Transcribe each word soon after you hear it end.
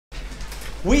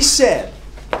we said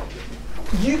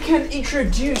you can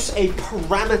introduce a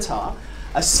parameter,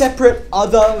 a separate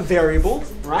other variable,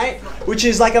 right? Which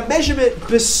is like a measurement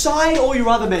beside all your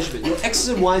other measurement, your x's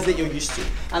and y's that you're used to.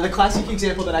 And the classic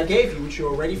example that I gave you, which you're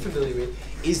already familiar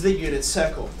with, is the unit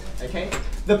circle, okay?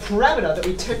 The parameter that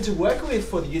we tend to work with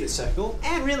for the unit circle,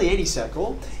 and really any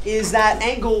circle, is that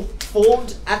angle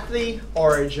formed at the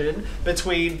origin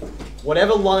between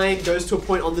whatever line goes to a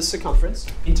point on the circumference,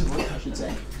 interval I should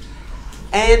say,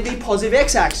 and the positive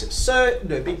x-axis. So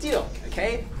no big deal,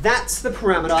 okay? That's the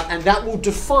parameter, and that will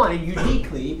define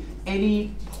uniquely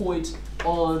any point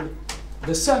on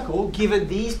the circle given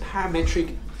these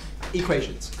parametric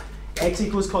equations. X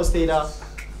equals cos theta,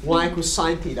 y equals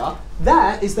sine theta.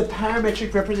 That is the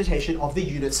parametric representation of the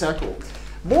unit circle.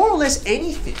 More or less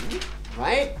anything,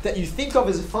 right, that you think of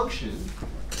as a function,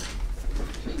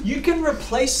 you can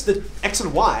replace the x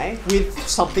and y with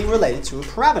something related to a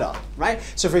parameter, right?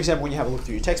 So for example, when you have a look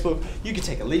through your textbook, you could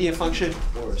take a linear function,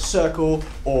 or a circle,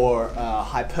 or a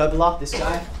hyperbola, this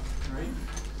guy.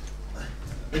 Right?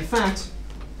 In fact,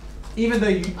 even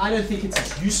though I don't think it's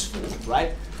as useful,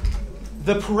 right?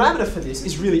 The parameter for this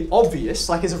is really obvious,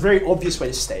 like it's a very obvious way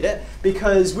to state it,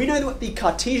 because we know what the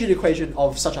Cartesian equation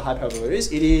of such a hyperbola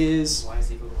is. It is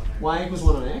y equals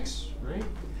 1 on x, right?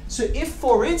 So if,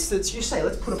 for instance, you say,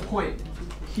 let's put a point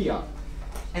here,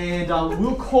 and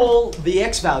we'll call the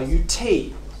x value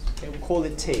t. Okay, we'll call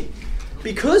it t.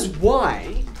 Because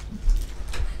y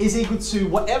is equal to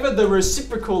whatever the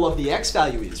reciprocal of the x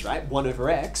value is, right? 1 over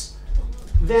x.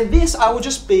 Then this, I will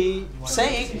just be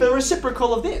saying the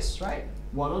reciprocal of this, right?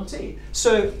 1 on t.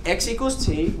 So x equals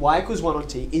t, y equals 1 on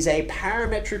t is a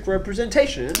parametric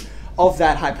representation of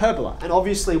that hyperbola. And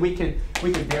obviously we can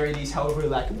vary these however we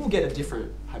like, and we'll get a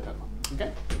different hyperbola,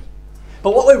 okay?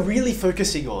 But what we're really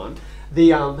focusing on,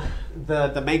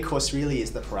 the main course really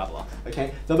is the parabola,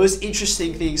 okay? The most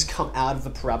interesting things come out of the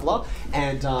parabola,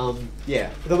 and yeah,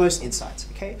 the most insights,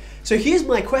 okay? So here's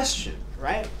my question,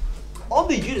 right? On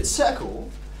the unit circle,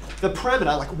 the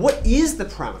parameter, like what is the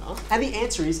parameter? And the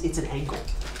answer is it's an angle,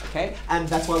 okay? And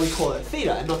that's why we call it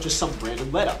theta and not just some random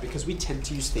letter, because we tend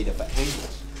to use theta for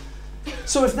angles.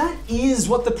 So if that is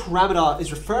what the parameter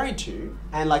is referring to,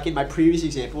 and like in my previous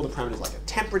example, the parameter is like a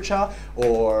temperature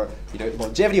or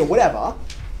longevity or whatever,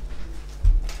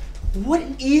 what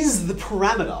is the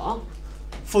parameter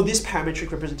for this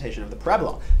parametric representation of the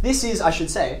parabola? This is, I should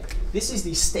say, this is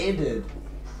the standard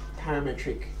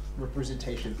parametric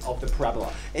representation of the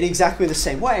parabola in exactly the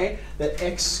same way that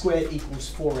x squared equals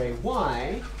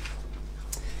 4ay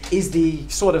is the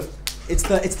sort of, it's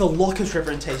the locus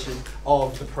representation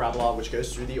of the parabola which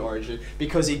goes through the origin,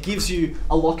 because it gives you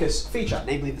a locus feature,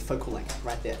 namely the focal length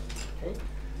right there. Okay?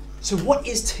 So what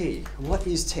is t? What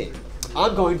is t?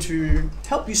 I'm going to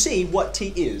help you see what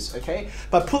t is, okay?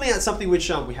 By pulling out something which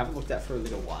we haven't looked at for a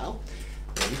little while,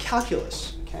 maybe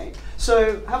calculus, okay?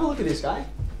 So have a look at this guy.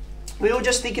 We'll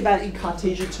just think about it in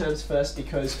Cartesian terms first,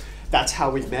 because that's how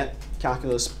we've met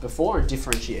calculus before in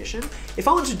differentiation. If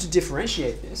I wanted to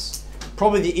differentiate this,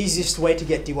 probably the easiest way to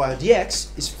get dy on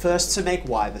dx is first to make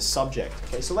y the subject.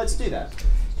 Okay, so let's do that.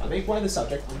 If I make y the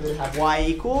subject, I'm going to have y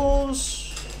equals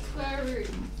Square root.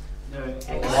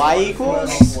 y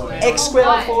equals x squared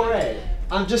on 4a.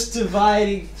 I'm just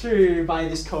dividing through by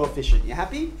this coefficient. You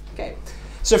happy? Okay.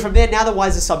 So from there, now that y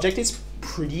is the subject, it's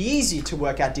pretty easy to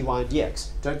work out dy on dx.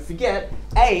 Don't forget,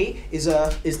 a is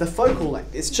the focal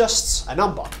length. It's just a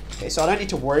number. Okay, so I don't need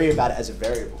to worry about it as a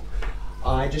variable.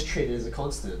 I just treat it as a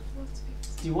constant.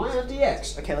 dy on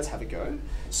dx. Okay, let's have a go.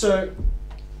 So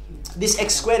this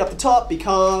x squared up the top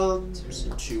becomes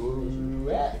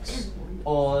 2x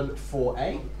on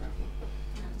 4a.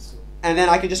 And then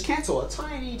I can just cancel a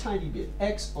tiny, tiny bit.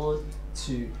 X on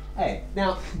 2a.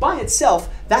 Now, by itself,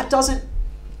 that doesn't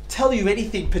tell you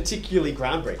anything particularly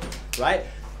groundbreaking, right?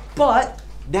 But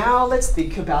now let's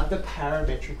think about the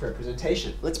parametric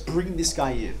representation. Let's bring this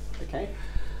guy in, okay?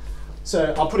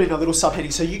 So I'll put in a little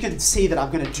subheading so you can see that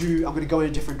I'm going to go in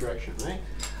a different direction, right?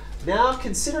 Now,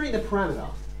 considering the parameter,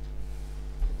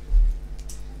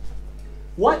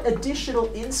 what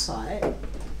additional insight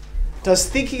does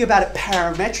thinking about it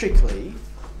parametrically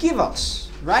give us,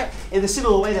 right? In the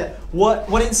similar way that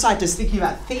what insight does thinking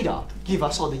about theta give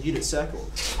us on the unit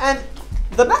circle? And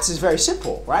the maths is very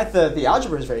simple, right? The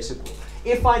algebra is very simple.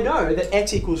 If I know that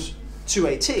x equals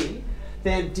 2at,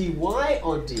 then dy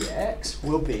on dx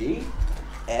will be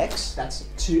x, that's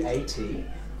 2at,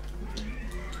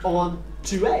 on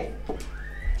 2a.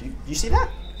 Do you see that?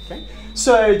 Okay.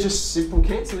 So just simple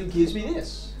cancelling gives me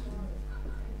this.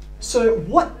 So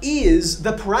what is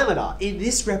the parameter in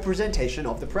this representation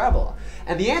of the parabola?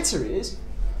 And the answer is,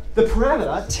 the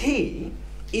parameter t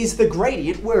is the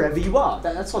gradient wherever you are.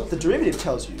 That's what the derivative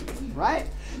tells you, right?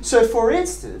 So for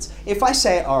instance, if I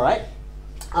say, all right,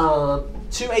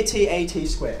 2at at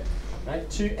squared, right?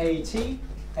 2at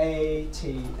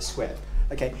at squared.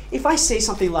 Okay, if I say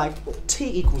something like t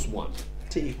equals 1,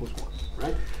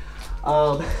 right?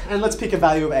 And let's pick a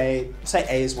value of a, say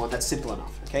a is 1, that's simple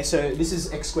enough. Okay, so this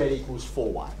is x squared equals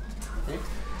 4y. Okay?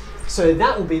 So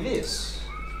that will be this,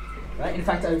 right? In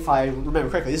fact, if I remember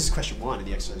correctly, this is question 1 in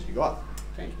the exercise you got.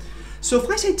 Okay? So if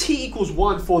I say t equals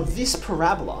 1 for this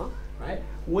parabola, right?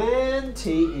 When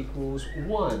t equals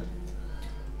 1,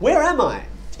 where am I?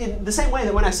 In the same way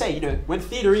that when I say, when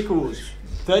theta equals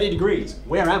 30 degrees,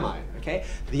 where am I? Okay?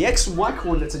 The x and y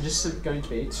coordinates are just going to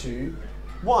be 2,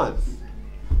 1.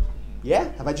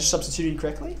 Yeah? Have I just substituted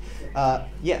correctly?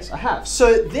 Yes, I have.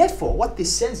 So therefore, what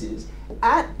this says is,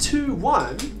 at 2,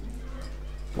 1,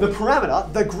 the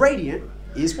parameter, the gradient,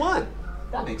 is 1.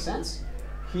 That makes sense.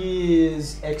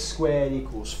 Here's x squared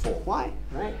equals 4y,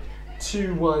 right?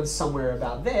 2, 1 somewhere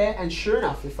about there, and sure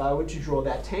enough, if I were to draw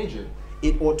that tangent,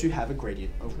 it ought to have a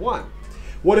gradient of 1.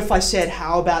 What if I said,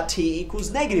 how about t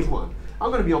equals -1? I'm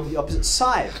going to be on the opposite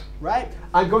side, right?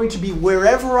 I'm going to be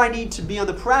wherever I need to be on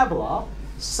the parabola,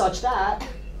 such that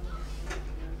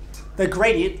the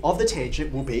gradient of the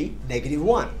tangent will be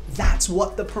 -1. That's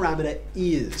what the parameter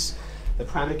is. The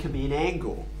parameter can be an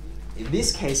angle. In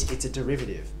this case, it's a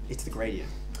derivative. It's the gradient.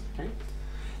 Okay?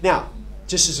 Now,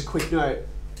 just as a quick note,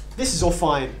 this is all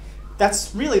fine.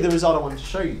 That's really the result I wanted to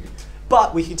show you.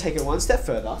 But we can take it one step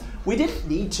further. We didn't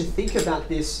need to think about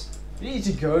this. We needed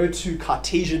to go to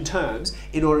Cartesian terms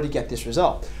in order to get this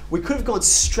result. We could have gone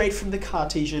straight from the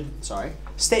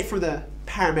straight from the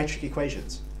parametric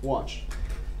equations. Watch.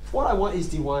 What I want is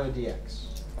dy and dx,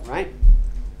 right?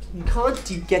 You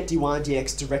can't get dy and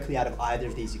dx directly out of either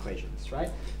of these equations, right?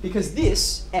 Because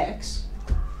this x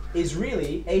is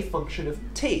really a function of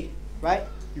t, right?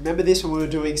 Remember this when we were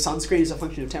doing sunscreen as a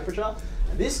function of temperature?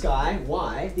 And this guy,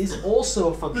 y, is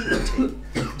also a function of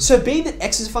t. So being that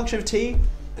x is a function of t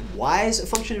and y is a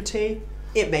function of t,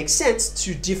 it makes sense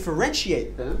to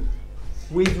differentiate them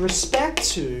with respect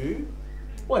to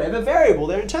whatever variable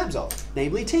they're in terms of,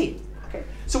 namely t. Okay?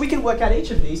 So we can work out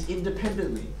each of these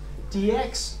independently.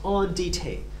 dx on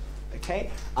dt. Okay?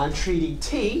 I'm treating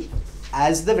t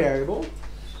as the variable.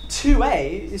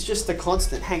 2a is just the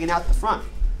constant hanging out the front.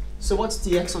 So what's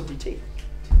dx on dt?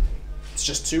 It's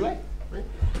just 2a. Right?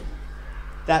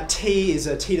 That t is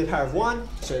a t to the power of 1,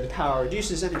 so the power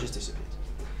reduces and it just disappears.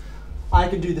 I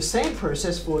can do the same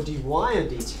process for dy and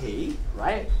dt,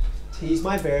 right? T is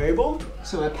my variable,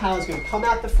 so my power is going to come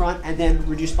out the front and then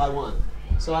reduce by 1.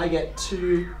 So I get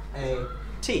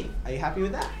 2at. Are you happy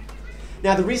with that?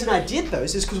 Now the reason I did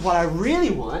those is because what I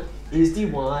really want is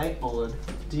dy on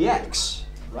dx,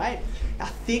 right? Now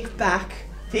think back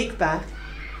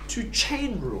to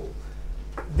chain rule.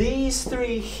 These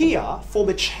three here form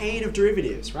a chain of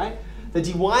derivatives, right? The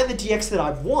dy and the dx that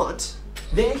I want,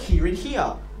 they're here and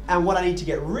here. And what I need to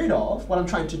get rid of, what I'm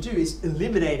trying to do is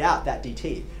eliminate out that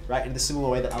dt, right? In the similar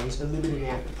way that I was eliminating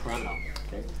out the parameter.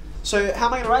 Okay? So how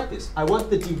am I going to write this? I want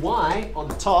the dy on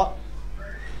the top,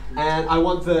 and I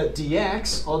want the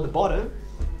dx on the bottom,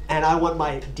 and I want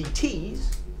my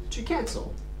dt's to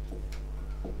cancel.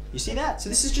 You see that? So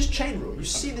this is just chain rule. You've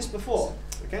seen this before.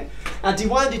 Okay? Now dy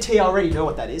and dt, I already know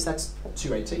what that is. That's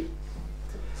 2at.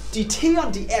 dt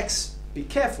on dx, be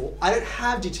careful. I don't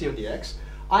have dt on dx.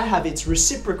 I have its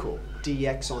reciprocal,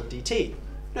 dx on dt.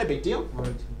 No big deal.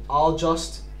 I'll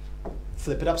just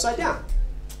flip it upside down.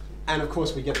 And of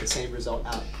course we get the same result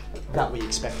out that we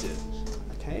expected.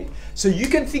 Okay? So you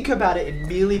can think about it in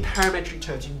merely parametric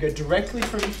terms. You can go directly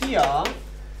from here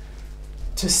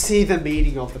to see the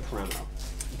meaning of the parameter.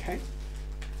 Okay?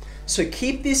 So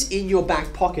keep this in your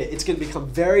back pocket. It's going to become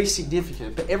very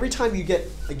significant. But every time you get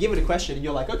given a question and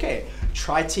you're like, okay,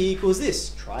 try t equals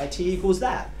this, try t equals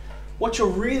that. What you're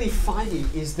really finding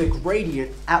is the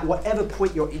gradient at whatever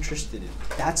point you're interested in.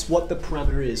 That's what the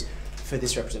parameter is for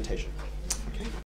this representation.